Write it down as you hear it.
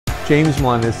James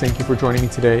Melendez, thank you for joining me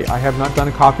today. I have not done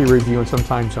a coffee review in some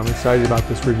time, so I'm excited about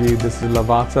this review. This is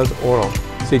Lavazza's Oro.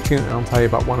 Stay tuned and I'll tell you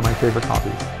about one of my favorite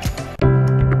coffees.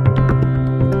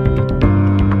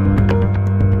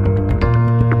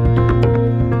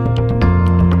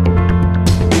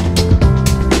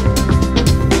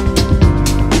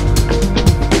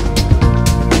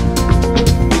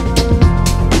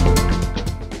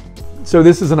 So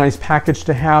this is a nice package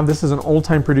to have. This is an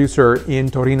old-time producer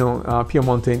in Torino,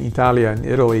 Piemonte in Italia, in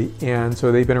Italy. And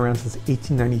so they've been around since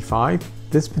 1895.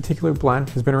 This particular blend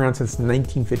has been around since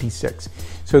 1956.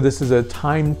 So this is a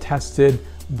time-tested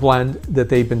blend that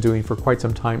they've been doing for quite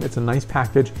some time. It's a nice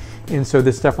package. And so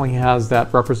this definitely has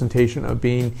that representation of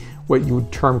being what you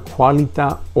would term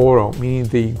Qualità Oro, meaning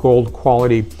the gold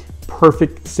quality,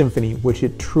 perfect symphony, which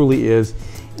it truly is.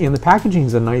 And the packaging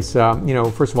is a nice,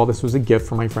 first of all, this was a gift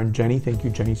from my friend Jenny. Thank you,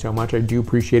 Jenny, so much. I do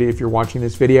appreciate it if you're watching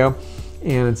this video.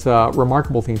 And it's a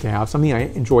remarkable thing to have, something I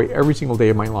enjoy every single day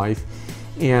of my life.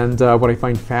 And what I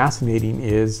find fascinating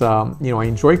is, I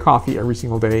enjoy coffee every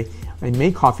single day. I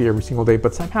make coffee every single day,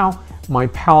 but somehow my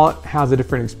palate has a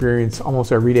different experience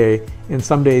almost every day. And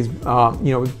some days,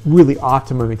 really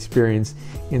optimum experience.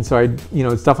 And so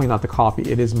it's definitely not the coffee,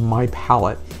 it is my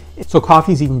palate. So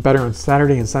coffee is even better on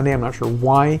Saturday and Sunday. I'm not sure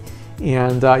why.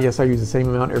 And yes, I use the same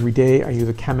amount every day. I use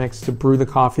a Chemex to brew the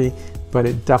coffee, but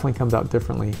it definitely comes out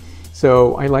differently.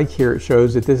 So I like here, it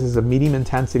shows that this is a medium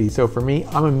intensity. So for me,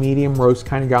 I'm a medium roast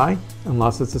kind of guy,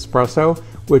 unless it's espresso,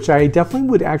 which I definitely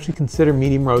would actually consider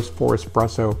medium roast for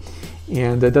espresso.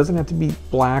 And it doesn't have to be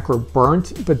black or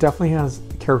burnt, but definitely has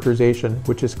characterization,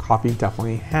 which this coffee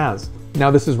definitely has. Now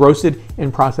this is roasted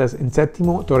and processed in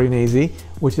Settimo Torinese,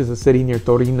 which is a city near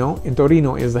Torino. And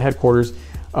Torino is the headquarters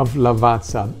of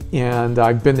Lavazza. And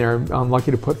I've been there, I'm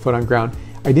lucky to put foot on ground.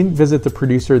 I didn't visit the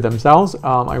producer themselves.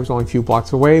 I was only a few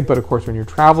blocks away, but of course when you're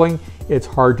traveling, it's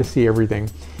hard to see everything.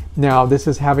 Now this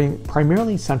is having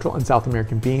primarily Central and South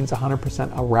American beans,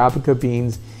 100% Arabica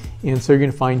beans. And so you're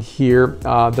gonna find here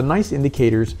the nice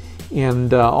indicators.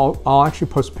 And I'll actually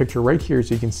post a picture right here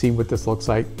so you can see what this looks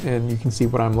like and you can see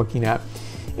what I'm looking at.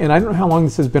 And I don't know how long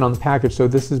this has been on the package, so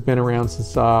this has been around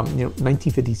since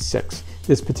 1956,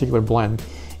 this particular blend.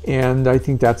 And I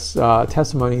think that's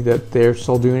testimony that they're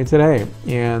still doing it today.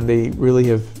 And they really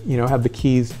have the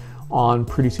keys on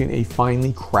producing a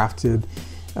finely crafted,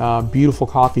 beautiful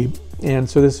coffee. And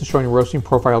so this is showing a roasting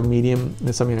profiled medium.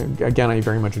 It's something, again, I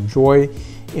very much enjoy.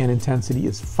 And intensity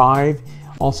is 5.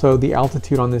 Also, the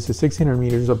altitude on this is 600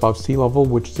 meters above sea level,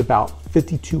 which is about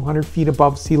 5,200 feet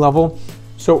above sea level.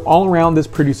 So all around, this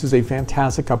produces a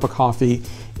fantastic cup of coffee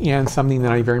and something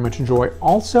that I very much enjoy.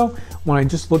 Also, when I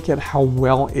just look at how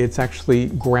well it's actually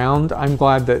ground, I'm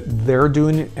glad that they're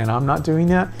doing it and I'm not doing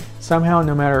that. Somehow,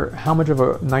 no matter how much of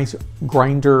a nice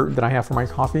grinder that I have for my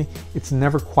coffee, it's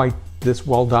never quite this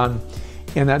well done.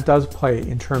 And that does play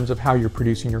in terms of how you're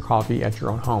producing your coffee at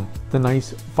your own home. The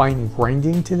nice fine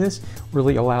grinding to this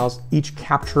really allows each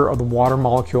capture of the water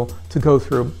molecule to go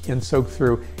through and soak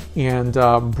through and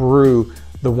brew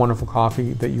the wonderful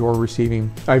coffee that you're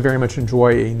receiving. I very much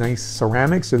enjoy a nice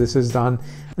ceramic. So this is done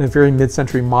in a very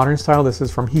mid-century modern style. This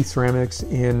is from Heath Ceramics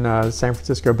in San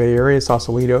Francisco Bay Area,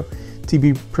 Sausalito to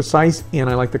be precise. And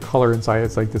I like the color inside.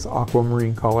 It's like this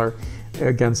aquamarine color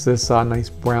against this nice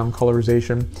brown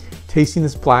colorization. Tasting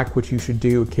this black, which you should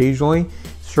do occasionally.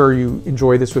 Sure, you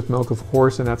enjoy this with milk, of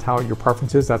course, and that's how your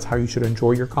preference is. That's how you should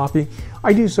enjoy your coffee.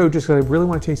 I do so just because I really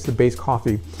want to taste the base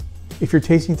coffee. If you're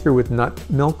tasting through with nut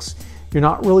milks, you're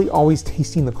not really always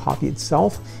tasting the coffee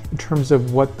itself in terms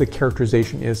of what the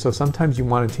characterization is. So sometimes you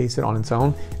want to taste it on its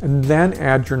own and then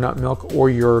add your nut milk or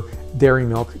your dairy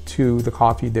milk to the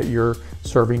coffee that you're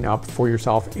serving up for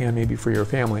yourself and maybe for your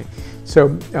family. So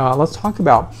let's talk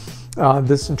about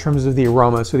this in terms of the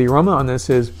aroma. So the aroma on this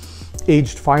is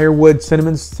aged firewood,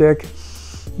 cinnamon stick,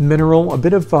 mineral, a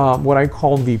bit of what I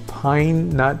call the pine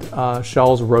nut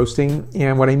shells roasting.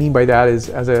 And what I mean by that is,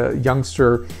 as a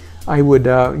youngster, I would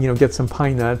get some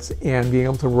pine nuts and be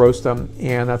able to roast them,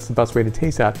 and that's the best way to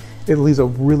taste that. It leaves a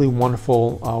really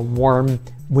wonderful, warm,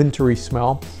 wintry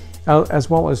smell, as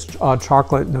well as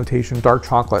chocolate notation, dark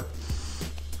chocolate.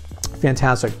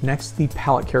 Fantastic. Next, the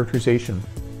palate characterization.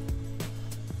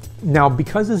 Now,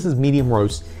 because this is medium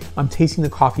roast, I'm tasting the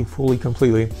coffee fully,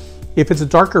 completely. If it's a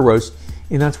darker roast,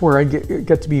 and that's where I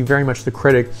get to be very much the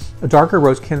critic, a darker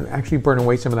roast can actually burn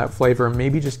away some of that flavor and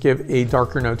maybe just give a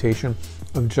darker notation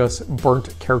of just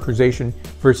burnt characterization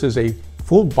versus a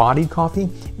full-bodied coffee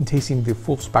and tasting the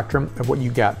full spectrum of what you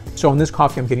get. So in this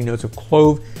coffee, I'm getting notes of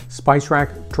clove, spice rack,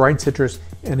 dried citrus,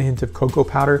 and a hint of cocoa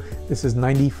powder. This is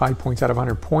 95 points out of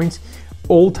 100 points.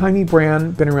 Old-timey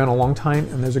brand, been around a long time,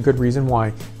 and there's a good reason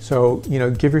why. So, you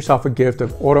know, give yourself a gift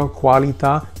of Oro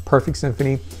Qualità Perfect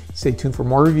Symphony. Stay tuned for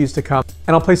more reviews to come.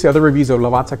 And I'll place the other reviews of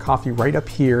Lavazza coffee right up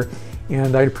here.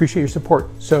 And I'd appreciate your support.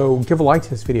 So give a like to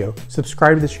this video.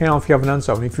 Subscribe to this channel if you haven't done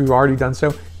so. And if you've already done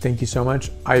so, thank you so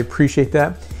much. I appreciate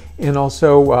that. And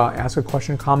also ask a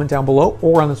question, comment down below,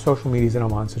 or on the social medias that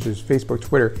I'm on, such as Facebook,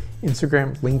 Twitter,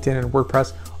 Instagram, LinkedIn, and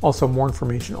WordPress. Also, more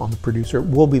information on the producer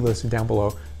will be listed down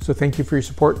below. So thank you for your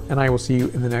support, and I will see you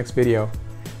in the next video.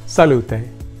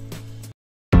 Salute!